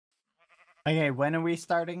Okay, when are we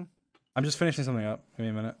starting? I'm just finishing something up. Give me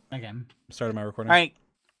a minute. Okay. Started my recording. All right,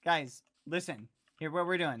 guys, listen. Here's what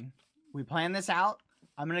we're doing. We plan this out.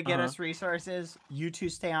 I'm gonna get us resources. You two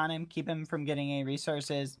stay on him. Keep him from getting any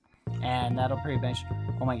resources, and that'll pretty much.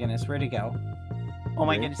 Oh my goodness, where'd he go? Oh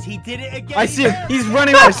my goodness, he did it again. I see him. He's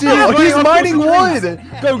running off. I see him. He's mining wood.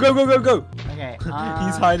 Go, go, go, go, go. Okay.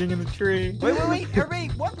 He's hiding in the tree. Wait. Everybody,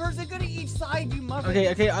 one person go to each side, you muffin.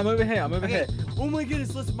 Okay, I'm over here. I'm over here. Oh my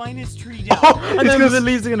goodness, let's mine his tree down. And then the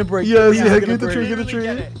leaves are gonna break. Yes, The leaves are gonna get the break. tree, get the tree.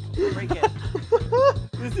 Get it. Break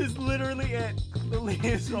it. This is literally it. The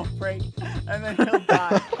leaves will break, and then he'll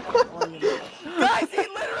die. Guys, he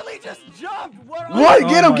literally just jumped. What?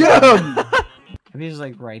 Get him! Get him! He's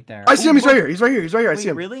like right there. I see him. He's right here. He's right here. He's right here. I see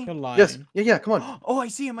him. Really? You're lying. Yes. Yeah. Come on. Oh, I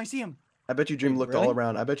see him. I bet you Dream looked all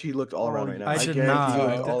around. I bet you he looked all around right now. I did guarantee he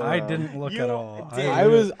looked all not. I around. didn't look You at all. did.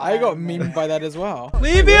 I got memed by that as well.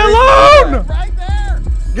 Leave me alone! Right there.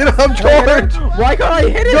 Get him, George! Why can't I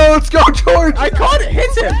hit him? Go, let's go, George! I can't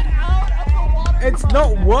hit him. Out of the water. It's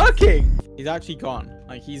not working. He's actually gone.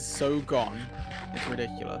 Like he's so gone. It's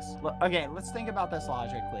ridiculous. Okay, let's think about this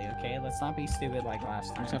logically. Okay, let's not be stupid like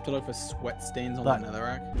last I time. just have to look for sweat stains on Look. that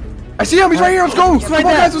netherrack. I see him. He's right here. Let's go. He's Come right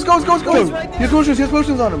on, there. guys. Let's go. Let's go. Let's go. He's right there. He has potions. He has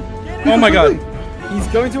potions on him. Oh my god. He's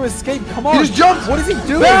going to escape. Come on. He just jumped. What is he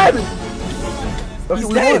doing? Bad. Okay, He's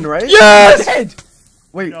we dead. won, right? Yes! Dead.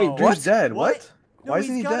 Wait, No. Dream's What? dead. What? What? No, Why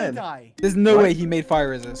isn't he's he gonna dead? die. There's no What? way he made fire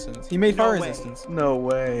resistance. He made No fire way. resistance. No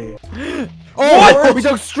way. Oh, we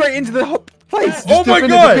dug straight into the place. Oh my Dip in it,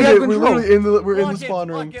 god! dip in it. We have We're control. literally in the, we're in the Block it, spawn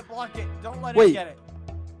room. block it. Don't let Wait. him get it.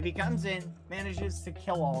 If he comes in, manages to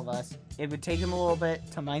kill all of us, it would take him a little bit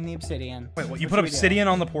to mine the obsidian. Wait, what? You What put should we do? obsidian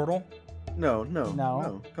on the portal? No.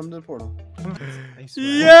 No. Come to the portal. I swear.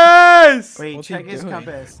 Yes! Wait, What's he check his doing?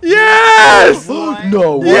 compass. Yes! What?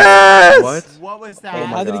 No. What? Yes! What? What was that? Oh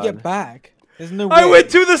my How did he God. get back? There's no way. I went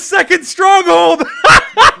to the second stronghold!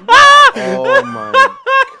 Oh my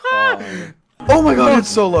god. Oh my god, it's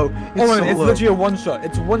solo. It's Oh my god, solo. it's literally a one shot.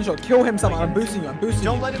 It's one shot. Kill him, Sam. I'm boosting you. I'm boosting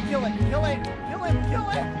Don't you. let him kill it. Kill it.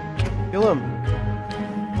 Kill him.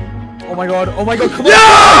 Oh my god. Oh my god. Come on.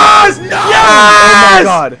 Yes! Oh my Yes!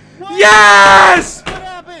 god. Yes! What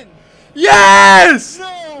happened? Yes!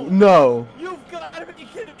 No! No. You've got to be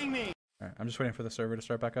kidding me! Alright, I'm just waiting for the server to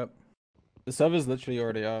start back up. The server's literally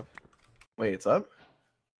already up. Wait, it's up?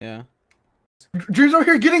 Yeah. Dream's over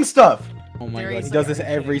here getting stuff. Oh my god. He Seriously, does this are you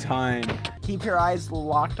every kidding? time. Keep your eyes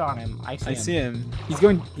locked on him. I I see see him. him. He's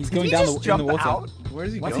going Did down he the just in jump the water. out? Where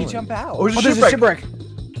does he Why'd going? he jump out? Oh, Oh, there's there's a a shipwreck. shipwreck.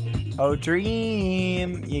 Oh,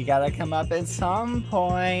 Dream, you gotta come up at some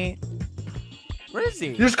point. Where is he?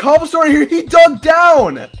 There's cobblestone here. He dug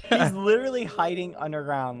down. He's literally hiding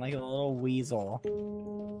underground like a little weasel.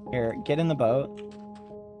 Here, get in the boat.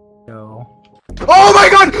 Go. Oh my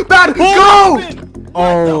god. Bad. Go.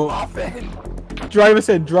 Oh. Drive us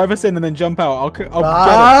in, and then jump out. I'll get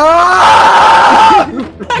Ah!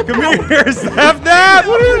 Come here, Snap Nap!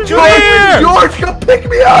 Come George, here! George, come pick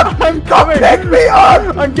me up. I'm Come coming. pick me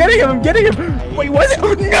up. it. I'm getting him. Wait, what is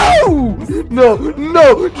it? No!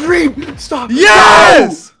 No. Dream. Stop.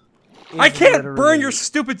 Yes! I It's can't literally- burn your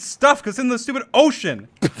stupid stuff because it's in the stupid ocean.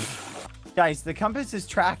 Guys, the compass is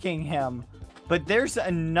tracking him, but there's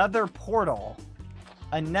another portal.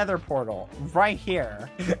 Another portal right here.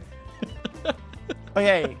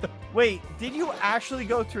 Okay, wait, did you actually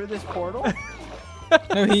go through this portal?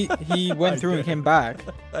 No, he went through and came back.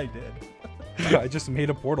 I did. I just made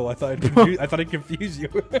a portal. I thought I'd confuse you.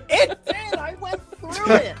 It did! I went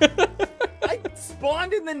through it! I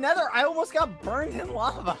spawned in the nether. I almost got burned in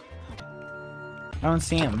lava. I don't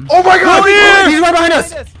see him. Oh my god. He's right behind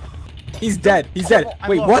us. He's dead. He's dead. I'm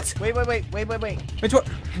Wait, low. what? Wait. Which one?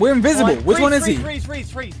 We're invisible. Which one is he? Freeze.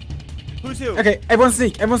 Who's who? Okay, everyone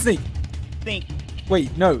sneak. Everyone sneak. Think.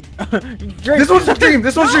 Wait, no. This one's Dream.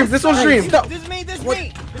 This one's Dream. This one's Dream. Stop. This is me. This is What? me.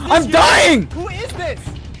 Is this I'm you? dying! Who is this?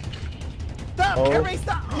 Stop! Oh. Everybody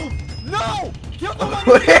stop! No! Kill the one!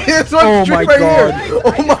 This one's Oh Dream my right god. here.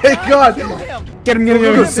 Oh my god. Kill him! Get him,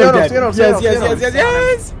 Go, He's so stand up, dead. stand up, Yes, stand up, stand up.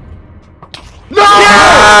 yes. No!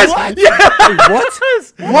 Yes! What?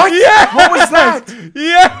 Yes! What? What? Yes! What was that?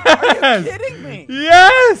 Yes! Kidding me?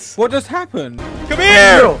 Yes! What just happened? Come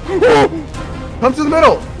here! Come to the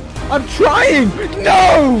middle. I'm trying!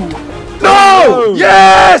 No! No!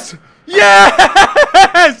 Yes!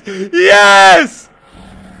 Yes! Yes!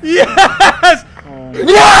 Yes!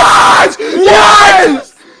 Yes!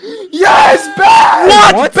 Yes! Yes!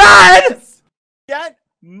 Bad! What? Bad? Get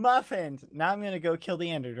muffined. Now I'm gonna go kill the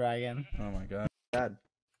Ender Dragon. Oh my god. Bad.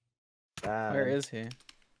 Bad. Where is he?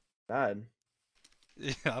 Bad?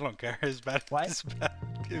 Yeah, I don't care. It's bad. What? It's bad.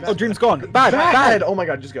 Oh, Dream's gone. Bad, Bad! bad. Oh my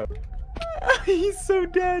god, just go. He's so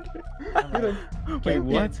dead. Wait,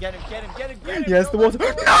 what? Get him. Yes, the water.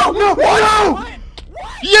 No! No! No!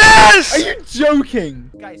 Yes! Are you joking?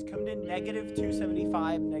 Guys, come to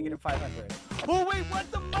 -275, -500. Oh wait, what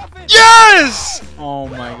the muffin? Yes! Oh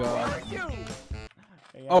my Where god. are you?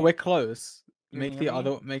 Oh, we're close. You Make hear the me?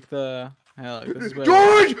 other. Make the. Hell, this is where.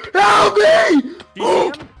 George, help me! Do you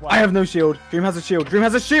see him? What? I have no shield. Dream has a shield. Dream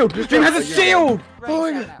has a shield. Dream has a shield. Right, Oh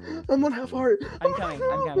my shut god, up. I'm on half heart. I'm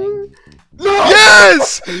coming. No!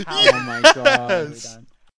 Yes! Oh my god. Yes!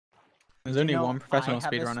 There's only You know, one professional I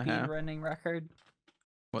have a speedrunner here. speedrunning record.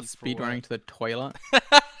 What, Before. speedrunning to the toilet?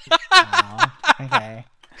 Oh, okay.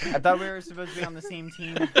 I thought we were supposed to be on the same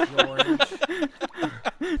team, George. Let's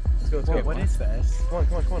go, let's go. Wait, what is this? Come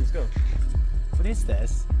on, let's go. What is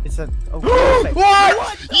this? It's a. Oh,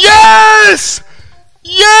 What? Yes!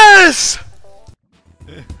 Yes!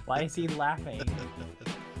 Why is he laughing?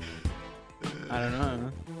 I don't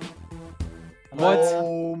know. What?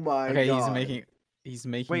 Oh my Okay, god. he's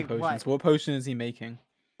making Wait, potions. what? What potion is he making?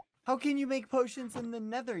 How can you make potions in the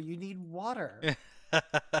Nether? You need water.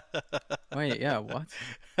 Wait, yeah, what?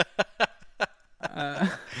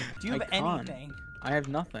 Do you I have can't. anything? I have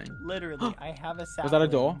nothing. Literally, I have a sapling. Was that a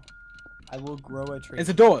door? I will grow a tree. It's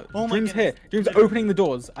a door. Oh my Dream's goodness. here. Dream's Literally. opening the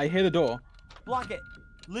doors. I hear the door. Block it.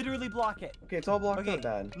 Literally block it. Okay, it's all blocked Okay, up,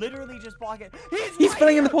 Dad. literally just block it. He's right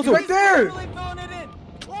filling in the here! portal. He's right there! Literally filling it in.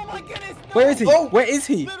 Oh my goodness. Where is he? Oh! Where is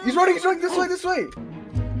he? He's running this way.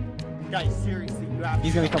 Guys, seriously, you have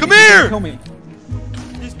He's gonna come. Come he's gonna here! Kill me.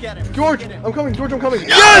 Just get him. George, Get him. I'm coming. George, I'm coming.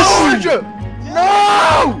 Yes! George!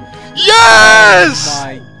 No! Yes!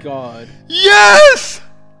 My God. Yes!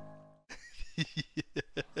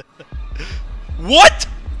 What?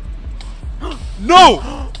 No!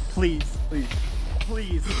 Please. Please.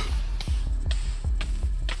 Please.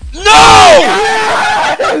 No!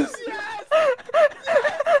 Yes!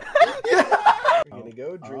 You're gonna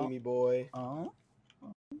go, dreamy boy. Oh.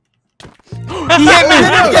 He hit me!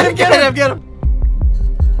 Get him!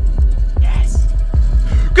 Yes.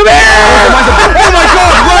 Come here! Oh my God!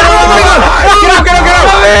 Run! Oh my God! Get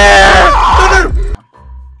him!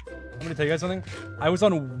 I'm gonna tell you guys something. I was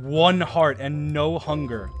on 1 heart and no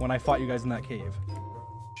hunger when I fought you guys in that cave.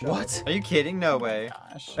 What? Are you kidding? No way.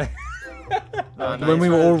 Gosh. When we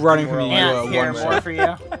were all running from you, you Yeah, were here, one more shot. for you. I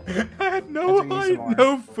had I'll no bring you some more. height,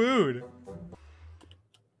 no food.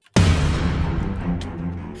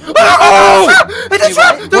 Oh! It's a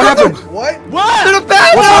trap! What happened? What? What?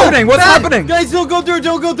 What's happening? What's happening? Guys, don't go through.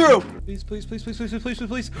 Don't go through. Please, please, please, please, please, please, please,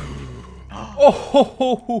 please. Oh ho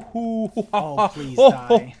ho ho ho. Oh, please Oh die.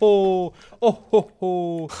 ho ho. Oh ho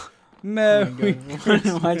ho. Merry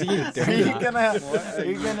Why do you do Are you that?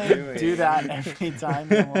 gonna do that every time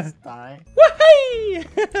you almost die? Whee!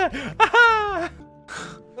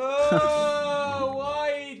 Oh,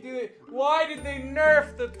 why did they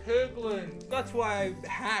nerf the piglins? That's why I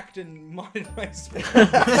hacked and modded my space.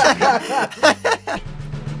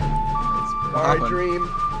 Alright, dream.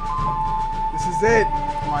 This is it.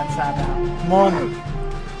 Come on, Sam. Come on.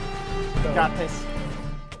 You got this.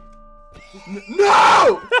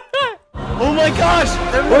 No! Oh my gosh!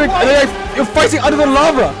 Wait, you're fighting under the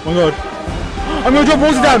lava! Oh my God. I'm gonna drop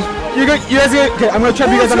water down! You guys go. Okay, I'm gonna trap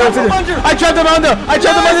you guys under the obsidian. I trapped them under! I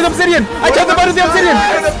trapped them under the obsidian! I trapped them under the obsidian!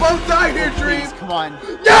 We're gonna both die here, dream. Come on.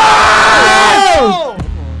 No!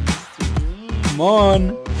 Come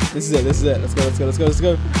on. This is it, this is it. Let's go, let's go, let's go, let's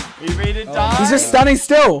go. Are you ready to die? He's just standing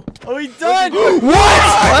still. Oh, he's done! What?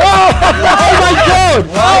 Oh my God!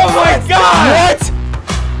 Oh my god! What?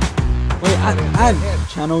 Wait, and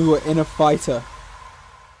channel your inner fighter.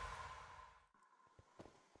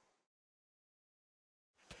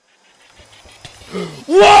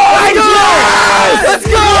 What? Let's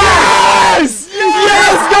go! Yes!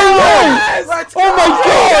 Yes! Go! Let's Oh my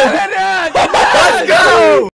God!